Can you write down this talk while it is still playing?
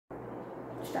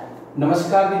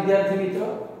નમસ્કાર વિદ્યાર્થી મિત્રો,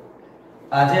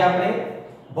 આજે આપણે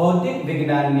ભૌતિક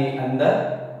વિજ્ઞાનની અંદર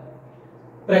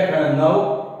પ્રકરણ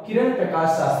 9 કિરણ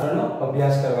પ્રકાશ શાસ્ત્રનો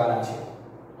અભ્યાસ કરવાના છે।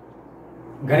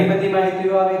 ઘણી બધી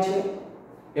માહિતીઓ આવે છે,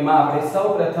 એમાં આપણે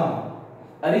સૌપ્રથમ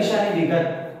અરીસાની વિગત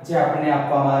જે આપણને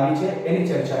આપવામાં આવી છે એની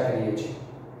ચર્ચા કરીએ છીએ।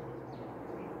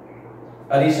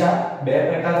 અરીસા બે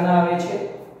પ્રકારના આવે છે,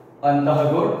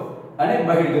 અંતઃગોળ અને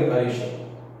બહિર્ગોળ અરીસો।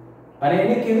 અને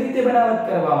એને કેવી રીતે બનાવટ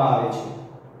કરવામાં આવે છે?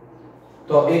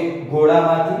 તો એક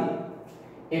ગોળામાંથી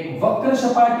એક વક્ર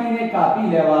સપાટીને કાપી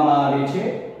લેવામાં આવે છે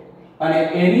અને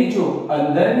એની જો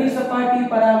અંદરની સપાટી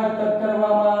પરાવર્તક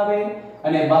કરવામાં આવે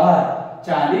અને બહાર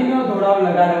ચાંદીનો ઢોળાવ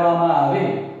લગાડવામાં આવે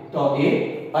તો એ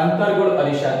અંતર્ગોળ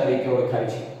અરીસા તરીકે ઓળખાય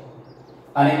છે।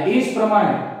 અને એ જ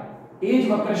પ્રમાણે એ જ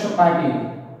વક્ર સપાટી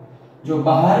જો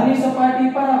બહારની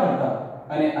સપાટી પરાવર્તક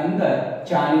અને અંદર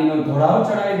ચાંદીનો ઢોળાવ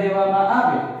ચડાવી દેવામાં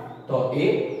આવે તો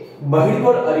એ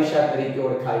બહિર્ગોળ અરીસા તરીકે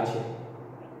ઓળખાય છે।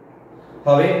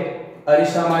 હવે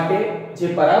અરીસા માટે જે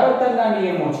પરાવર્તનના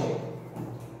નિયમો છે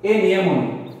એ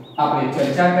નિયમોની આપણે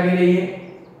ચર્ચા કરી લઈએ।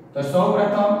 તો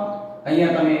સૌપ્રથમ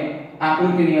અહીંયા તમે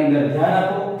આકૃતિની અંદર ધ્યાન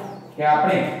આપો કે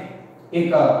આપણે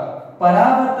એક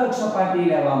પરાવર્તક સપાટી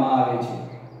લેવામાં આવે છે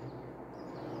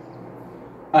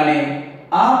અને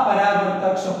આ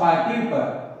પરાવર્તક સપાટી પર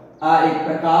આ એક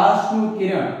પ્રકાશનું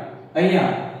કિરણ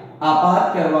અહીંયા આપાત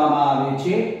કરવામાં આવે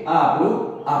છે। આ આપણું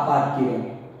આપાત કિરણ,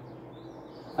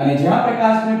 અને જ્યાં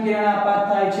પ્રકાશનું કિરણ આપાત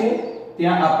થાય છે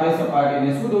ત્યાં આપણે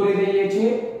સપાટીને શું દોરી દઈએ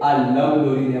છીએ? આ લંબ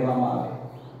દોરી દેવામાં આવે,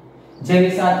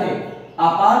 જેની સાથે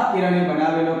આપાત કિરણે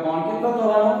બનાવેલો કોણ કેટલો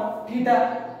થવાનો? થીટા।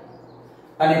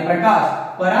 અને પ્રકાશ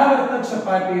પરાવર્તક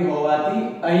સપાટી હોવાથી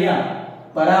અહીંયા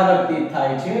પરાવર્તિત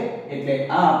થાય છે, એટલે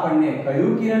આ આપણને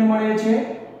કયું કિરણ મળે છે?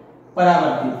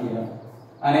 પરાવર્તિત કિરણ।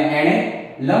 અને એને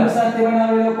લંબ સાથે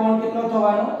બનાવેલો કોણ કેટલો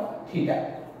થવાનો? થીટા।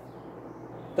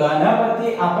 તો આના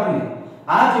પરથી આપણને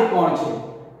આ જે કોણ છે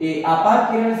એ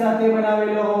આપાત કિરણ સાથે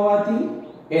બનાવેલો હોવાથી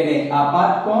એને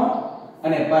આપાત કોણ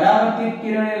અને પરાવર્તિત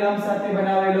કિરણ એ લંબ સાથે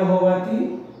બનાવેલો હોવાથી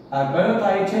આ કયો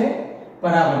થાય છે?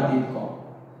 પરાવર્તિત કોણ।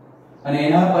 અને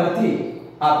એના પરથી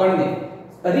આપણને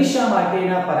અરીસા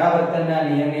માટેના પરાવર્તનના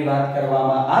નિયમની વાત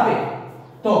કરવામાં આવે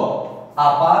તો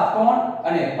આપાત કોણ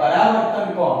અને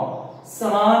પરાવર્તન કોણ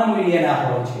સમાન મૂલ્યના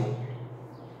હોય છે।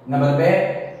 નંબર 2,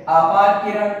 આપાત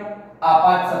કિરણ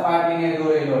આપાત સપાટીને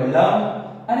દોરેલો લંબ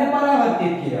અને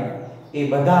પરાવર્તિત કિરણ એ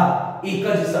બધા એક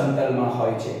જ સમતલમાં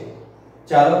હોય છે।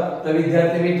 ચાલો તો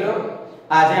વિદ્યાર્થી મિત્રો,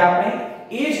 આજે આપણે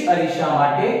એ જ અરીસા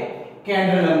માટે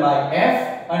કેન્દ્ર લંબાઈ f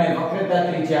અને વક્રતા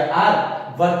ત્રિજ્યા r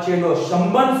વચ્ચેનો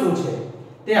સંબંધ શું છે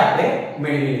તે આપણે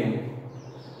મેળવી લઈએ।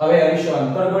 હવે અરીસો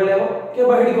અંતર્ગોળ લેવો કે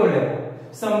બહિર્ગોળ લેવો,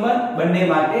 સંબંધ બંને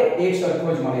માટે એક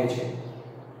સરખો જ મળે છે।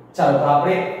 ચાલો તો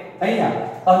આપણે અહીંયા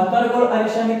અંતર્ગોળ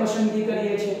અરીસાની પસંદગી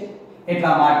કરીએ છીએ,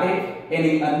 એટલા માટે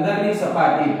એની અંદરની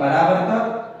સપાટી પરાવર્તક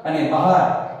અને બહાર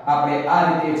આપણે આ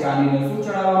રીતે ચાંદીનો શું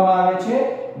ચડાવવામાં આવે છે?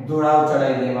 ઢોળાવ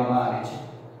ચડાવી દેવામાં આવે છે।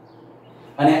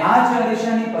 અને આ જે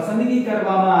અરીસાની પસંદગી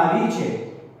કરવામાં આવી છે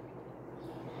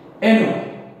એનું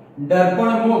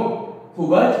દર્પણ મુખ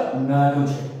ખૂબ જ નાનું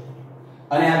છે,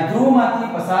 અને આ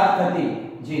ધ્રુવમાંથી પસાર થતી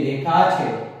જે રેખા છે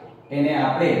એને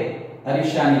આપણે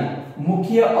અરીસાની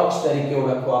મુખ્ય અક્ષ તરીકે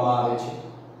ઓળખવામાં આવે છે।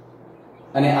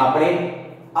 અને આપણે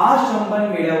આ સંબંધ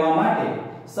મેળવવા માટે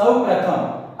સૌપ્રથમ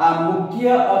આ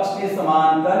મુખ્ય અક્ષને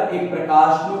સમાંતર એક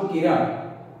પ્રકાશનું કિરણ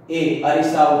એ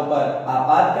અરીસા ઉપર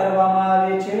આપાત કરવામાં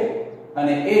આવે છે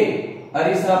અને એ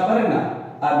અરીસા પરના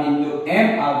આ બિંદુ M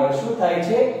આગળ શું થાય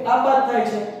છે? આપાત થાય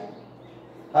છે।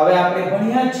 હવે આપણે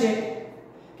ભણ્યા છે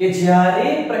કે જ્યારે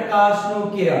પ્રકાશનું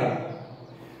કિરણ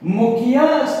મુખ્ય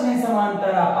અક્ષને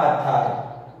સમાંતર આપાત થાય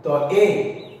તો એ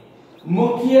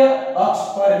મુખ્ય અક્ષ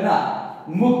પરના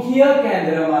મુખ્ય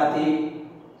કેન્દ્રમાંથી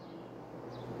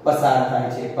પસાર થાય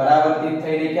છે। પરાવર્તિત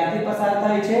થઈને ક્યાંથી પસાર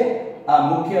થાય છે? આ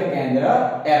મુખ્ય કેન્દ્ર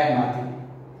F માંથી।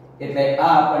 એટલે આ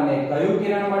આપણને કયું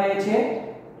કિરણ મળે છે?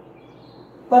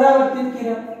 પરાવર્તિત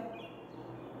કિરણ।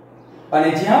 અને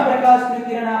જ્યાં પ્રકાશનું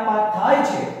કિરણ આપાત થાય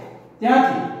છે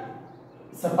ત્યાંથી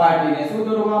સપાટીને શું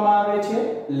દોરવામાં આવે છે?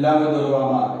 લંબ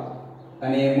દોરવામાં આવે,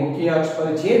 અને મુખ્ય અક્ષ પર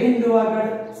જે બિંદુ આગળ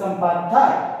સંપાત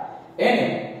થાય એને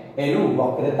એનું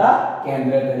વક્રતા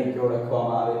કેન્દ્ર તરીકે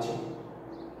ઓળખવામાં આવે છે।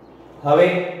 હવે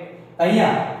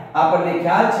અહીંયા આપણને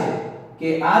ખ્યાલ છે કે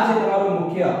આ જે તમારું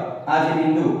મુખ્ય આ જે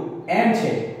બિંદુ M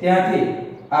છે ત્યાંથી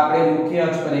આપણે મુખ્ય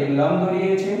અક્ષ પર એક લંબ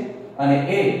દોરીએ છીએ અને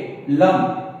એ લંબ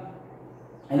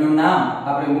એનું નામ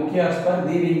આપણે મુખ્ય અક્ષ પર D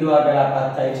બિંદુ આગળ આપાત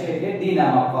થાય છે એટલે D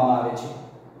નામ આપવામાં આવે છે।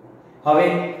 હવે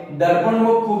દર્પણ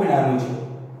મુખ ખૂબ નાનું છે,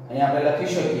 અહીંયા આપણે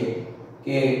લખી શકીએ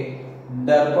કે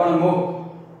દર્પણ મુખ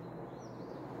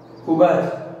ખૂબ જ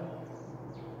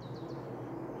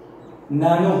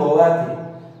નાનું હોવાથી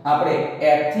આપણે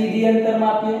f થી d અંતર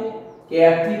માપીએ કે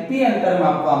f થી p અંતર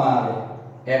માપવામાં આવે,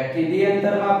 f થી d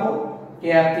અંતર માપો કે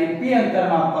f થી p અંતર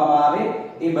માપવામાં આવે,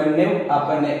 એ બંને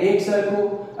આપણને એક સરખું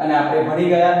અને આપણે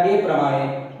ભણી ગયા એ પ્રમાણે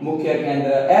મુખ્ય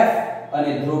કેન્દ્ર f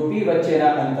અને ધ્રુવ p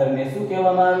વચ્ચેના અંતરને શું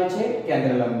કહેવામાં આવે છે?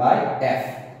 કેન્દ્ર લંબાઈ f.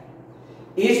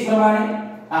 એ જ પ્રમાણે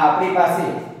આ આપણી પાસે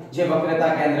જે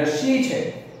વક્રતા કેન્દ્ર c છે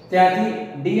ત્યાંથી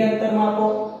d અંતર માપો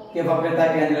કે વક્રતા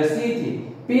કેન્દ્ર c થી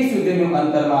p સુધીનું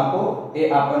અંતર માપો, એ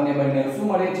આપણને બંને શું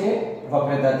મળે છે?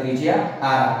 વક્રતા ત્રિજ્યા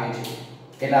r આપે છે.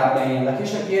 એટલે આપણે અહીં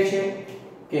લખી શકીએ છીએ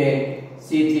કે c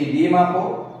થી d માપો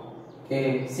કે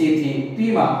c થી p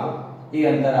માપો, એ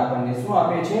અંતર આપણને શું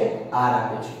આપે છે? r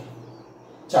આપે છે.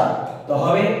 ચાલો તો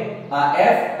હવે આ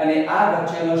f અને r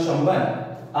વચ્ચેનો સંબંધ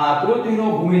આ આકૃતિનો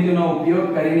ભૂમિતિનો ઉપયોગ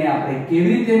કરીને આપણે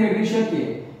કેવી રીતે મેળવી શકીએ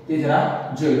તે જરા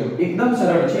જોઈ લો. એકદમ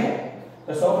સરળ છે.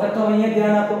 તો સૌપ્રથમ અહીંયા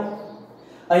ધ્યાન આપો.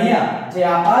 અહીંયા જે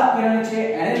આપાત કિરણ છે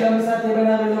એને લંબ સાથે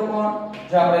બનાવેલો કોણ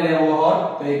જો આપણે લેવો હોય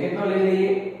તો એ કેટલો લઈ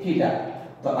લઈએ? થીટા.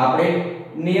 તો આપણે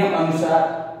નિયમ અનુસાર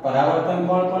પરાવર્તન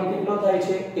કોણ પણ કેટલો થાય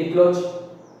છે? એટલો જ.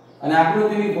 અને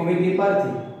આકૃતિની ભૂમિતિ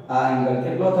પરથી આ એંગલ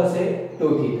કેટલો થશે?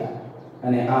 2 થીટા.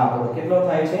 અને આ આપણો કેટલો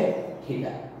થાય છે?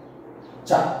 થીટા.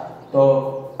 ચાલો તો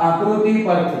આકૃતિ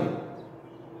પરથી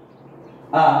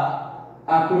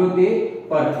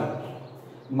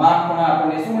માપ પણ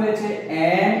આપણને શું મળે છે?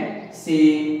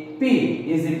 MCP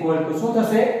શું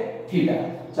થશે? થીટા.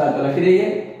 ચાલો તો લખી દઈએ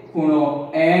ખૂણો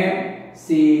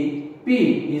MCP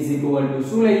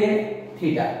શું લઈએ?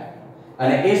 થીટા.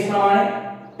 અને એ જ પ્રમાણે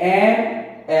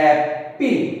MFP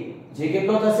જે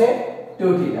કેટલો થશે?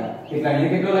 2 થીટા. એટલે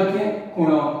અહીંયા કેટલો લખીએ?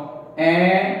 ખૂણો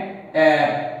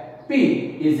MFP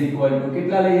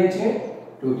કેટલા લઈએ છે?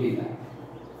 2 થીટા.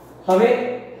 હવે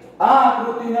આ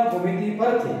આકૃતિના ભૂમિતિ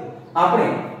પરથી આપણે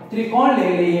ત્રિકોણ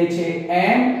લઈ લઈએ છીએ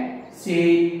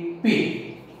MCP.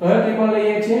 કયો ત્રિકોણ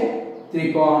લઈએ છીએ?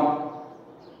 ત્રિકોણ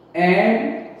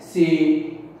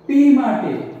MCP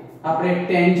માટે આપણે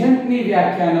ટેન્જન્ટની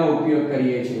વ્યાખ્યાનો ઉપયોગ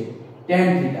કરીએ છીએ, tan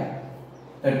થીટા.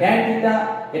 તો tan થીટા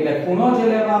એટલે ખૂણો જે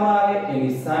લેવામાં આવે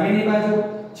એની સામેની બાજુ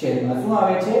છેદમાં શું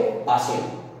આવે છે?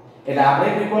 પાસેની. એટલે આપણે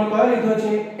ત્રિકોણ કયો લીધો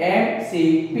છે?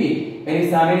 MCP.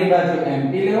 એની સામેની બાજુ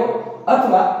MP લેવો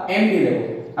અથવા MB લેવો.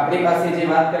 આપણી પાસે જે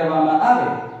વાત કરવામાં આવે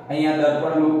અહીંયા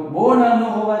દર્પણનું બહુ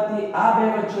નાનું હોવાથી આ બે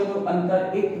વચ્ચેનું અંતર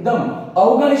એકદમ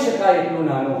અવગણી શકાય એટલું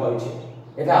નાનું હોય છે,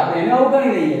 એટલે આપણે એને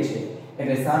અવગણી લઈએ છીએ.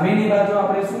 એટલે સામેની બાજુ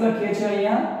આપણે શું લખીએ છીએ?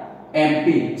 અહીંયા MP,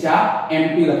 ચાપ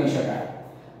MP લખી શકાય.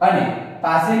 અને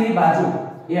પાસેની બાજુ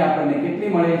એ આપણને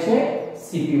કેટલી મળે છે?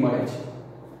 CP મળે છે.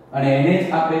 અને એને જ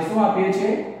આપણે શું આપીએ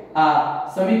છીએ? આ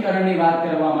સમીકરણની વાત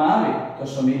કરવામાં આવે તો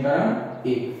સમીકરણ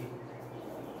 1.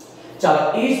 ચાલો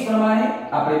એ જ પ્રમાણે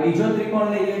આપણે બીજો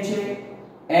ત્રિકોણ લઈએ છીએ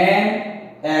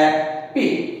NFP.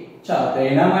 ચાલો તો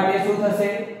એના માટે શું થશે?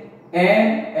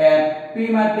 NFP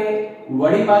માટે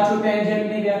વળી પાછું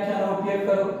ટેન્જન્ટની વ્યાખ્યાનો ઉપયોગ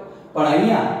કરો. પણ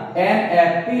અહીંયા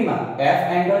NFP માં f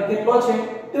એંગલ કેટલો છે?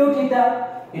 2 થીટા.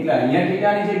 એટલે અહીંયા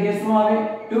થીટાની જગ્યાએ શું આવે?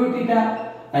 2 થીટા.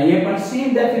 અહીંયા પણ સેમ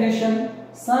ડેફિનેશન,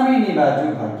 સામેની બાજુ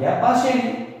ભાગ્યા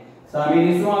પાસેની.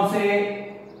 સામેની શું આવશે?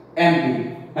 MP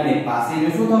અને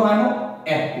પાસેનું શું થવાનું?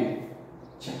 FP.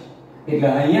 એટલે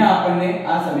અહીંયા આપણને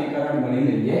આ સમીકરણ મળી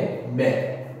લઈએ 2.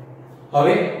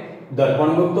 હવે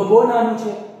દર્પણમુખ તો બહુ નાનું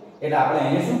છે એટલે આપણે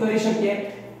અહીંયા શું કરી શકીએ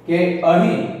કે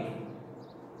અહીં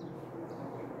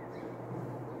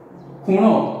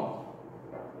ખૂણો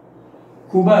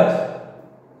ખૂબ જ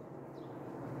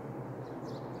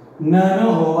નાનો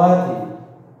હોવાથી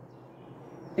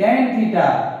tan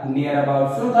થીટા નિયર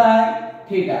અબાઉટ શું થાય?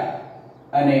 થીટા.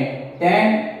 અને tan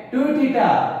 2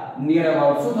 થીટા નિયર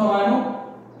અબાઉટ શું થવાનું?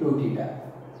 2 થીટા.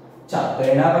 ચાલો તો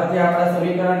એના પરથી આપણા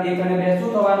સમીકરણ 1 અને 2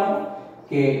 શું થવાનું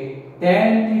કે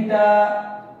tan theta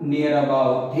near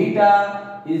about theta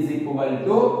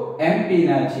MP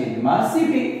ના છેદમાં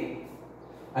CP.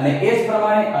 અને એ જ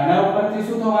પ્રમાણે આના ઉપરથી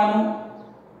શું થવાનું?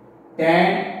 tan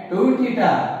 2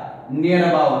 theta near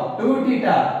about 2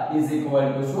 theta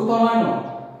શું થવાનું?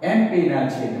 MP ના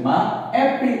છેદમાં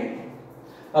FP.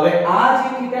 હવે આ જે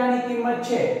થીટાની કિંમત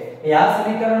છે એ આ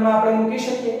સમીકરણમાં આપણે મૂકી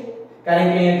શકીએ, કારણ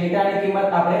કે અહીંયા થીટાની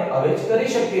કિંમત આપણે હવે જ કરી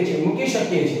શકીએ છીએ, મૂકી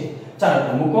શકીએ છીએ. ચાલો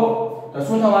તો મૂકો તો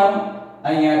શું થવાનું?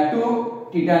 અહીંયા 2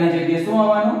 થીટાની જગ્યાએ શું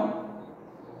આવવાનું?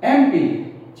 MP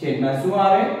છેદમાં શું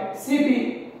આવે? CP.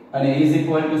 અને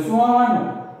શું આવવાનું?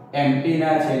 MP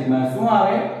ના છેદમાં શું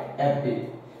આવે? FP.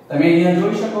 તમે અહીંયા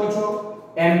જોઈ શકો છો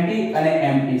MP અને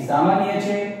MP સામાન્ય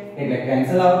છે એટલે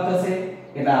કેન્સલ આઉટ થશે.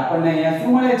 એટલે આપણને અહીંયા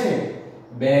શું મળે છે?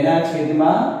 2 ના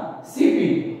છેદમાં CP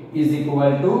 =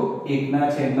 1 ના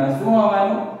છેદમાં શું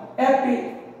આવવાનું? FP.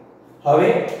 હવે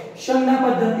સંજ્ઞા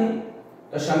પદ્ધતિ.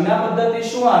 તો સંજ્ઞા પદ્ધતિ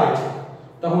શું આવે છે?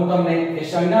 તો હું તમને એ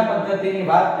સંજ્ઞા પદ્ધતિની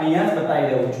વાત અહીંયા જ બતાવી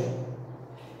દઉં છું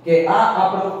કે આ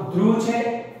આપણો ધ્રુવ છે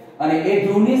અને એ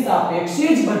ધ્રુવની સાપેક્ષે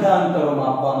જ બધા અંતરો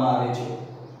માપવામાં આવે છે.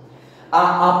 આ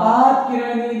આપાત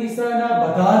કિરણની દિશાના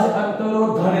બધા જ અંતરો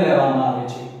ધન લેવામાં આવે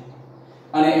છે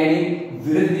અને એની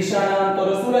વિરુદ્ધ દિશાના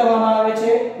અંતરો શું લેવામાં આવે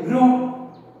છે? ઋણ.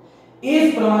 એ જ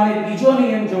પ્રમાણે બીજો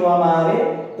નિયમ જોવામાં આવે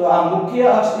તો આ મુખ્ય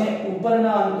અક્ષને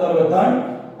ઉપરના અંતરો ધન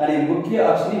અને મુખ્ય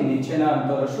અક્ષની નીચેના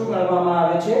અંતરો શું ગણવામાં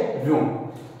આવે છે? ઋણ.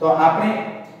 તો આપણે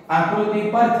આકૃતિ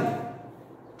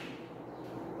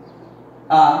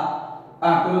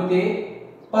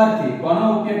પરથી કોનો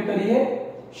ઉપયોગ કરીએ?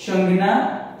 સંજ્ઞા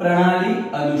પ્રણાલી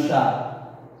અનુસાર.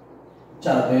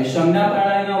 ચાલો તો એ સંજ્ઞા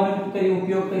પ્રણાલીનો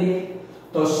ઉપયોગ કરીએ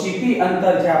તો CP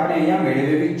અંતર જે આપણે અહીંયા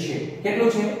મેળવેલું છે કેટલું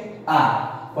છે? આ.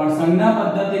 પણ સંજ્ઞા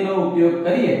પદ્ધતિનો ઉપયોગ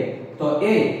કરીએ તો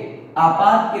એ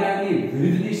આપાત કિરણની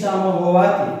વિરુદ્ધ દિશામાં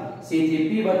હોવાથી C થી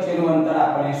P વચ્ચેનું અંતર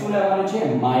આપણે શું લેવાનું છે?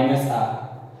 -r.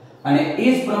 અને એ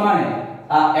જ પ્રમાણે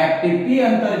આ F થી P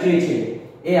અંતર જે છે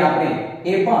એ આપણે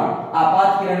એ પણ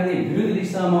આપાત કિરણની વિરુદ્ધ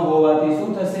દિશામાં હોવાથી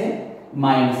શું થશે?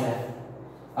 -f.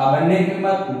 આ બંને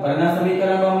કિંમત ઉપરના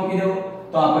સમીકરણમાં મૂકી દો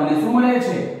તો આપણને શું મળે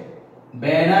છે?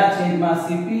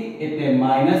 2/CP એટલે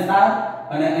 -r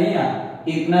અને અહીંયા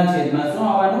 1/શું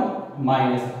આવવાનું?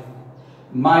 Minus.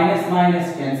 Minus minus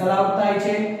cancel out થાય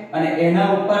છે અને એના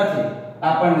ઉપરથી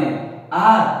આપણને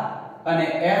r અને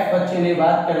f વચ્ચેની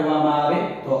વાત કરવામાં આવે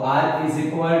તો r =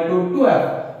 2f.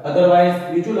 અધરવાઇઝ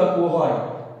બીજું લખવું હોય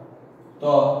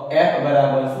તો f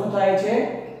બરાબર શું થાય છે?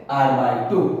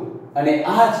 r/2. અને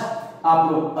આ જ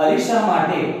આપણું અરીસા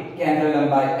માટે કેન્દ્ર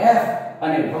લંબાઈ f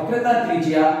અને વક્રતા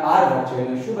ત્રિજ્યા r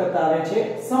વચ્ચેનો શું બતાવે છે?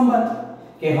 સંબંધ.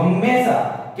 કે હંમેશા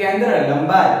કેન્દ્ર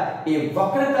લંબાઈ એ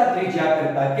વક્રતા ત્રિજ્યા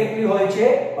કરતા કેટલી હોય છે?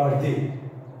 અડધી.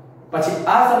 પછી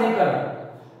આ સમીકરણ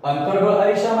અંતર્ગોળ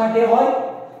અરીસા માટે હોય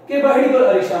કે બહિર્ગોળ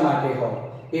અરીસા માટે હોય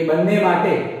એ બંને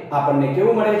માટે આપણને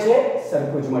કેવું મળે છે?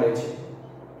 સરખું જ મળે છે.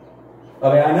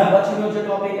 હવે આના પછીનો જે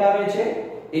ટોપિક આવે છે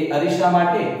એ અરીસા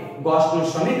માટે ગૌસનું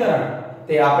સમીકરણ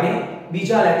તે આપણે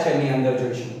બીજા લેક્ચરની અંદર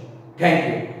જોઈશું. Thank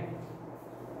you.